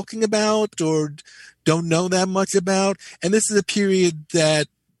uncomfortable talking about or don't know that much about. And this is a period that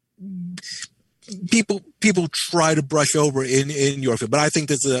people try to brush over in Yorkville. But I think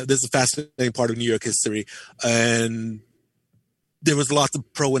this is a fascinating part of New York history, and there was lots of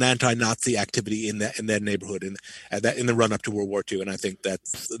pro and anti-Nazi activity in that neighborhood in the run up to World War II, and I think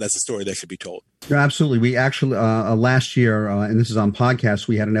that's a story that should be told. Yeah, absolutely. We actually last year, and this is on podcast,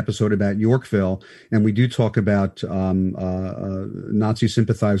 we had an episode about Yorkville, and we do talk about Nazi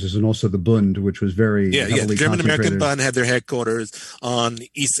sympathizers and also the Bund, which was very heavily the German American concentrated. Bund had their headquarters on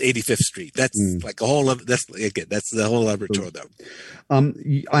East 85th Street. That's like a whole other. That's the whole other tour, though.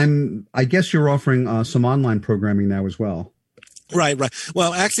 I guess you're offering some online programming now as well. Right.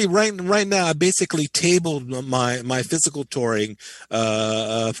 Well, actually, right now, I basically tabled my physical touring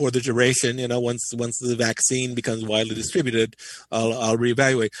for the duration. Once the vaccine becomes widely distributed, I'll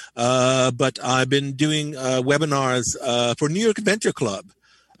reevaluate. But I've been doing webinars for New York Adventure Club.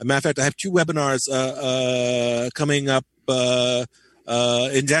 As a matter of fact, I have 2 webinars coming up in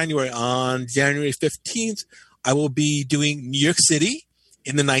January. On January 15th, I will be doing New York City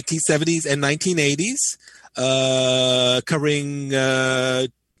in the 1970s and 1980s. Covering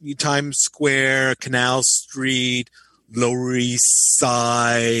Times Square, Canal Street, Lower East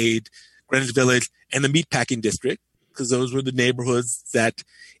Side, Greenwich Village, and the Meatpacking District, because those were the neighborhoods that,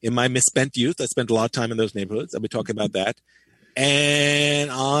 in my misspent youth, I spent a lot of time in those neighborhoods. I'll be talking about that.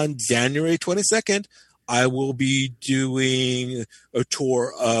 And on January 22nd, I will be doing a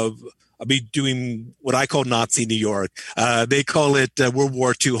tour of I'll be doing what I call Nazi New York. They call it World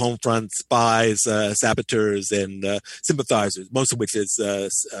War II home front spies, saboteurs, and sympathizers, most of which is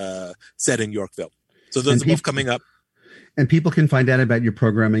set in Yorkville. So those are both coming up. And people can find out about your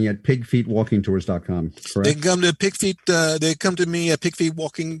programming at pigfeetwalkingtours.com, correct? They can come to they come to me at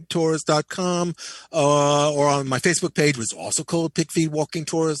pigfeetwalkingtours.com or on my Facebook page, which is also called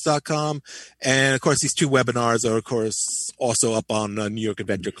pigfeetwalkingtours.com. And, of course, these 2 webinars are, of course, also up on New York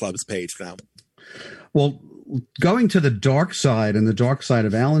Adventure Club's page now. Well, going to the dark side and the dark side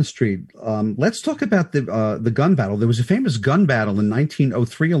of Allen Street, let's talk about the gun battle. There was a famous gun battle in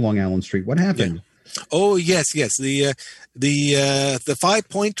 1903 along Allen Street. What happened? Yeah. Oh, yes. The 5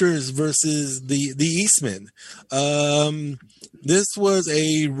 Pointers versus the Eastmen. This was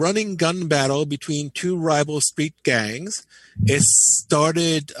a running gun battle between 2 rival street gangs. It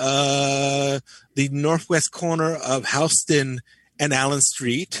started the northwest corner of Houston and Allen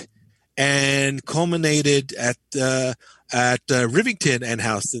Street, and culminated at Rivington and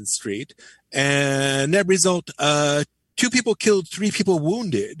Houston Street. And that result, 2 people killed, 3 people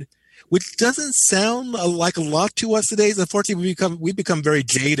wounded, which doesn't sound like a lot to us today. Unfortunately, we become very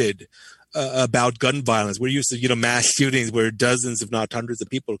jaded about gun violence. We're used to, mass shootings where dozens, if not hundreds of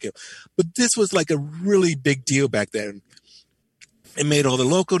people are killed. But this was like a really big deal back then. It made all the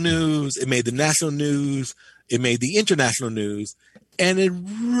local news. It made the national news. It made the international news. And it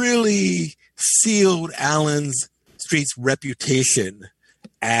really sealed Allen Street's reputation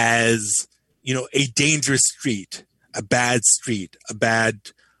as, a dangerous street. a bad street, a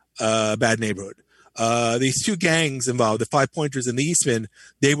bad neighborhood. These two gangs involved, the Five Pointers and the Eastmen,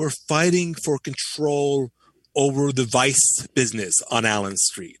 they were fighting for control over the vice business on Allen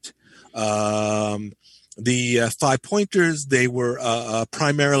Street. The Five Pointers, they were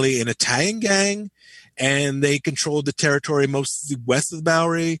primarily an Italian gang, and they controlled the territory mostly west of the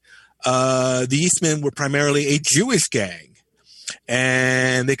Bowery. The Eastmen were primarily a Jewish gang,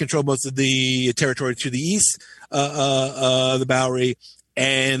 and they controlled most of the territory to the east of the Bowery,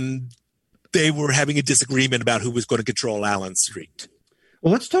 and they were having a disagreement about who was going to control Allen Street.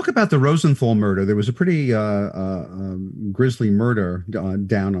 Well, let's talk about the Rosenthal murder. There was a pretty grisly murder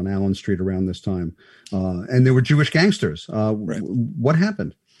down on Allen Street around this time, and there were Jewish gangsters. Right. What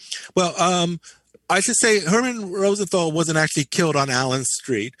happened? Well, I should say Herman Rosenthal wasn't actually killed on Allen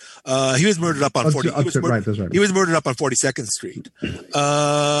Street. He was murdered up on 40. He was murdered up on 42nd Street.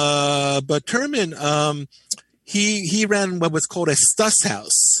 But Herman, he ran what was called a Stuss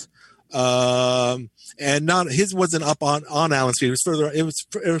House. And not his wasn't up on Allen Street. It was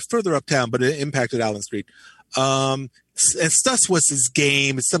further uptown, but it impacted Allen Street. And Stuss was his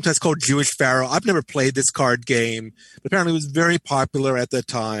game. It's sometimes called Jewish Pharaoh. I've never played this card game, but apparently it was very popular at the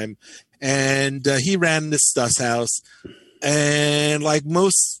time. And he ran this Stuss House. And like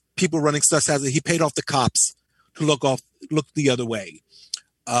most people running Stuss Houses, he paid off the cops to look the other way.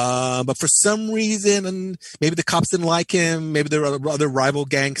 But for some reason, and maybe the cops didn't like him, maybe there were other rival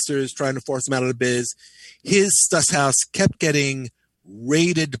gangsters trying to force him out of the biz, his Stuss House kept getting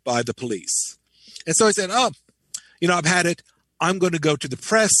raided by the police. And so he said, I've had it. I'm going to go to the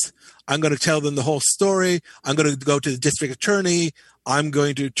press. I'm going to tell them the whole story. I'm going to go to the district attorney. I'm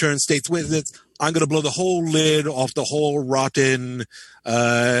going to turn state's witness. I'm going to blow the whole lid off the whole rotten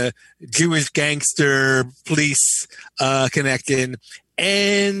Jewish gangster police connection.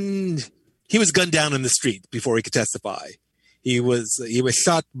 And he was gunned down in the street before he could testify. He was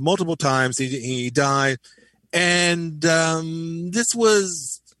shot multiple times. He died. And this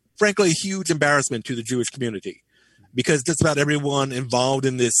was, frankly, a huge embarrassment to the Jewish community, because just about everyone involved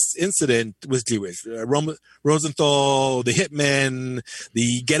in this incident was Jewish. Rosenthal, the hitman,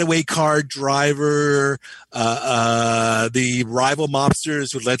 the getaway car driver, the rival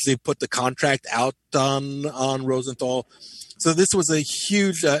mobsters who allegedly put the contract out on Rosenthal. So this was a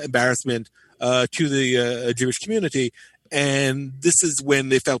huge embarrassment to the Jewish community. And this is when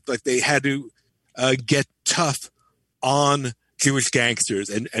they felt like they had to get tough on Jewish gangsters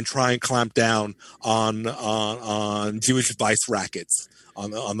and try and clamp down on Jewish vice rackets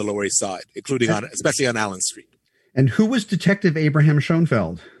on the Lower East Side, including especially on Allen Street. And who was Detective Abraham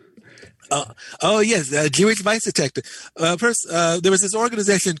Schoenfeld? Yes, Jewish vice detective. First, there was this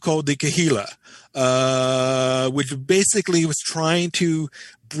organization called the Kehila, which basically was trying to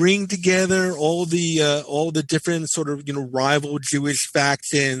bring together all the different sort of rival Jewish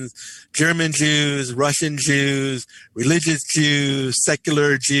factions: German Jews, Russian Jews, religious Jews,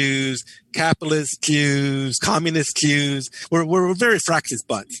 secular Jews, capitalist Jews, communist Jews. We're a very fractious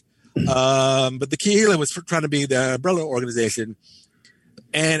bunch. But the Kehila was trying to be the umbrella organization.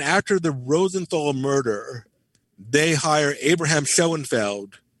 And after the Rosenthal murder, they hire Abraham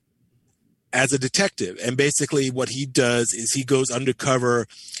Schoenfeld as a detective. And basically what he does is he goes undercover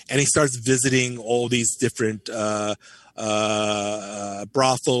and he starts visiting all these different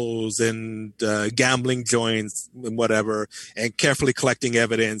brothels and gambling joints and whatever, and carefully collecting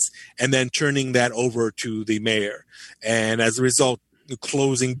evidence and then turning that over to the mayor. And as a result,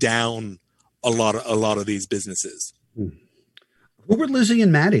 closing down a lot of these businesses. Who were Lizzie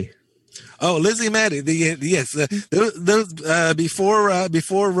and Maddie? Oh, Lizzie and Maddie. Those before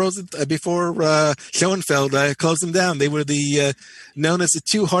Schoenfeld closed them down. They were known as the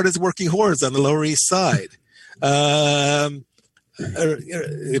two hardest working whores on the Lower East Side.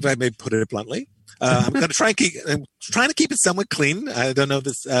 If I may put it bluntly, I'm going to trying to keep it somewhat clean. I don't know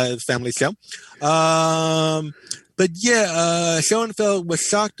this family show, but yeah, Schoenfeld was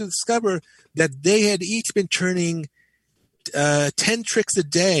shocked to discover that they had each been turning 10 tricks a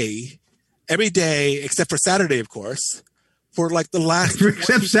day, every day except for Saturday, of course, for like the last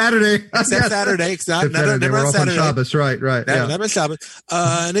except Saturday. Saturday. Never on Saturday. Shabbos, right. Never Shabbos.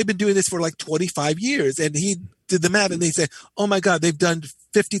 And they've been doing this for like 25 years. And he did the math, and they said, "Oh my God, they've done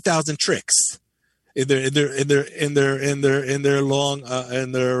 50,000 tricks in their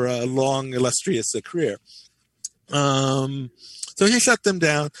long illustrious career." So he shut them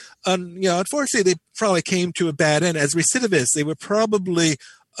down. Unfortunately, they probably came to a bad end. As recidivists, they were probably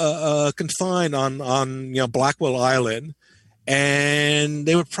confined on Blackwell Island, and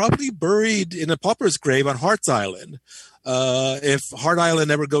they were probably buried in a pauper's grave on Hart's Island. If Hart Island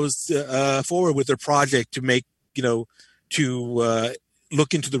ever goes forward with their project to make to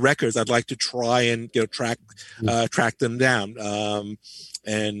look into the records. I'd like to try and track them down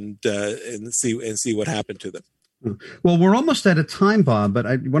and see what happened to them. Well, we're almost out of time, Bob, but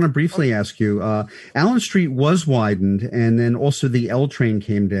I want to briefly ask you, Allen Street was widened and then also the L train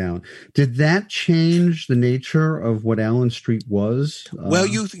came down. Did that change the nature of what Allen Street was? Well,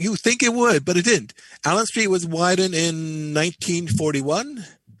 you think it would, but it didn't. Allen Street was widened in 1941.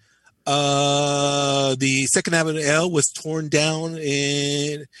 The Second Avenue L was torn down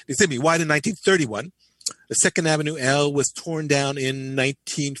widened in 1931. The Second Avenue L was torn down in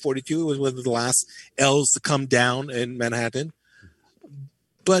 1942. It was one of the last L's to come down in Manhattan.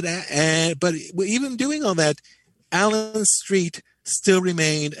 But even doing all that, Allen Street still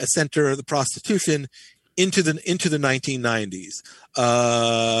remained a center of the prostitution into the 1990s.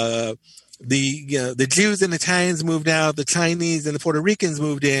 The Jews and Italians moved out. The Chinese and the Puerto Ricans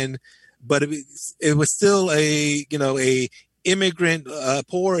moved in, but it was still a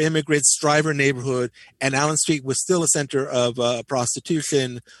poor immigrant striver neighborhood, and Allen Street was still a center of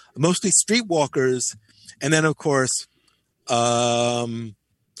prostitution, mostly streetwalkers. And then, of course, along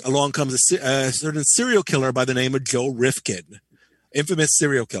comes a certain serial killer by the name of Joe Rifkin, infamous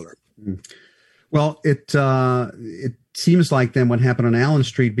serial killer. Well, it seems like then what happened on Allen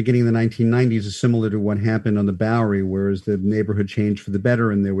Street beginning in the 1990s is similar to what happened on the Bowery, whereas the neighborhood changed for the better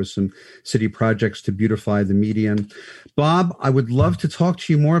and there was some city projects to beautify the median. Bob, I would love to talk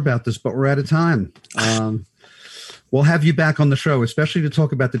to you more about this, but we're out of time. We'll have you back on the show, especially to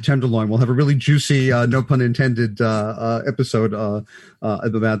talk about the Tenderloin. We'll have a really juicy, no pun intended, episode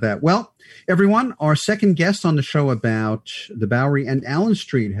about that. Well, everyone, our second guest on the show about the Bowery and Allen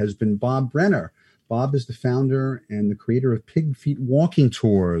Street has been Bob Brenner. Bob is the founder and the creator of Pig Feet Walking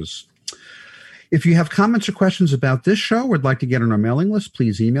Tours. If you have comments or questions about this show or would like to get on our mailing list,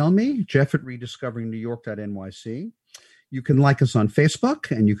 please email me, jeff@rediscoveringnewyork.nyc. You can like us on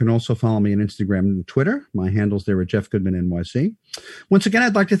Facebook, and you can also follow me on Instagram and Twitter. My handle's there at Jeff Goodman NYC. Once again,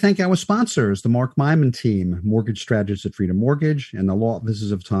 I'd like to thank our sponsors, the Mark Myman team, mortgage strategists at Freedom Mortgage, and the law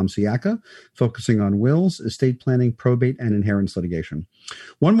offices of Tom Siaka, focusing on wills, estate planning, probate, and inheritance litigation.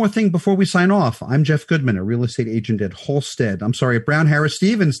 One more thing before we sign off. I'm Jeff Goodman, a real estate agent at at Brown Harris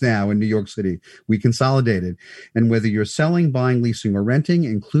Stevens now in New York City. We consolidated. And whether you're selling, buying, leasing, or renting,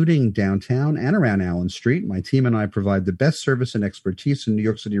 including downtown and around Allen Street, my team and I provide the best service and expertise in New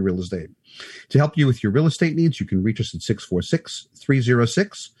York City real estate. To help you with your real estate needs, you can reach us at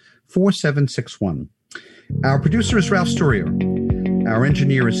 646-306-4761. Our producer is Ralph Sturier. Our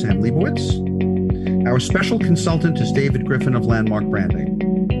engineer is Sam Leibowitz. Our special consultant is David Griffin of Landmark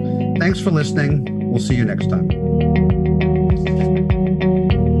Branding. Thanks for listening. We'll see you next time.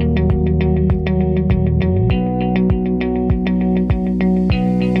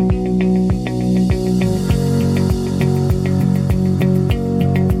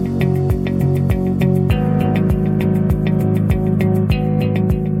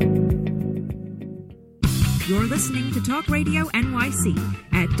 Listening to Talk Radio NYC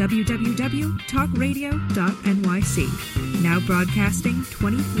at www.talkradio.nyc. Now broadcasting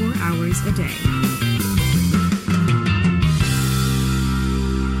 24 hours a day.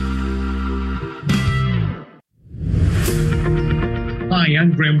 Hi,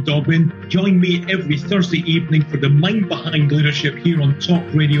 I'm Graham Dobbin. Join me every Thursday evening for the Mind Behind Leadership here on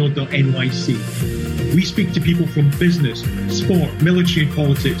talkradio.nyc. We speak to people from business, sport, military and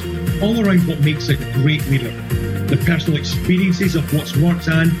politics, all around what makes a great leader. The personal experiences of what's worked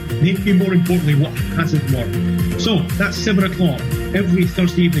and, maybe more importantly, what hasn't worked. So, that's 7 o'clock every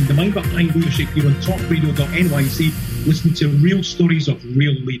Thursday evening, the Mind Behind Leadership here on talkradio.nyc. Listen to real stories of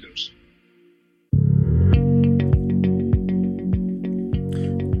real leaders.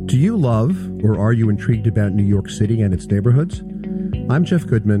 Do you love or are you intrigued about New York City and its neighborhoods? I'm Jeff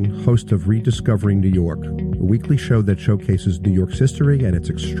Goodman, host of Rediscovering New York, a weekly show that showcases New York's history and its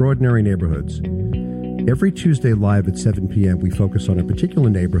extraordinary neighborhoods. Every Tuesday live at 7 p.m., we focus on a particular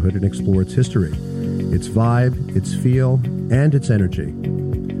neighborhood and explore its history, its vibe, its feel, and its energy.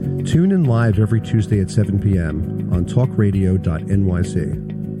 Tune in live every Tuesday at 7 p.m. on talkradio.nyc.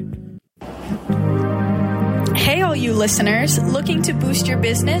 Hey, all you listeners, looking to boost your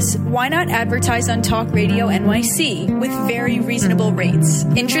business? Why not advertise on Talk Radio NYC with very reasonable rates?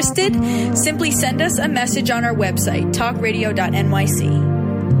 Interested? Simply send us a message on our website, talkradio.nyc.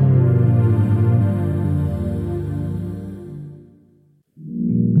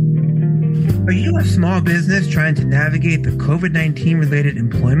 Are you a small business trying to navigate the COVID-19 related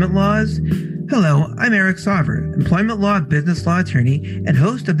employment laws? Hello, I'm Eric Sauver, employment law business law attorney and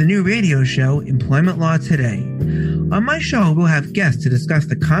host of the new radio show, Employment Law Today. On my show, we'll have guests to discuss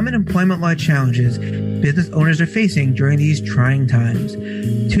the common employment law challenges business owners are facing during these trying times.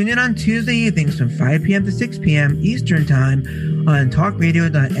 Tune in on Tuesday evenings from 5 p.m. to 6 p.m. Eastern Time on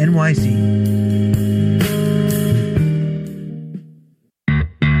talkradio.nyc.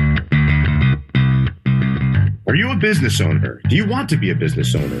 Are you a business owner? Do you want to be a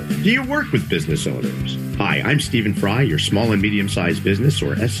business owner? Do you work with business owners? Hi, I'm Stephen Fry, your small and medium-sized business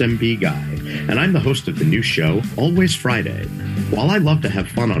or SMB guy, and I'm the host of the new show, Always Friday. While I love to have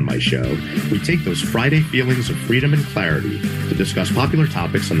fun on my show, we take those Friday feelings of freedom and clarity to discuss popular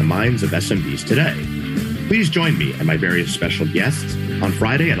topics on the minds of SMBs today. Please join me and my various special guests on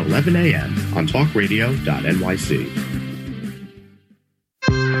Friday at 11 a.m. on talkradio.nyc.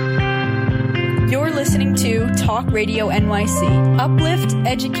 You're listening to Talk Radio NYC. Uplift,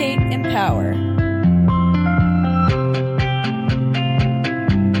 educate, empower.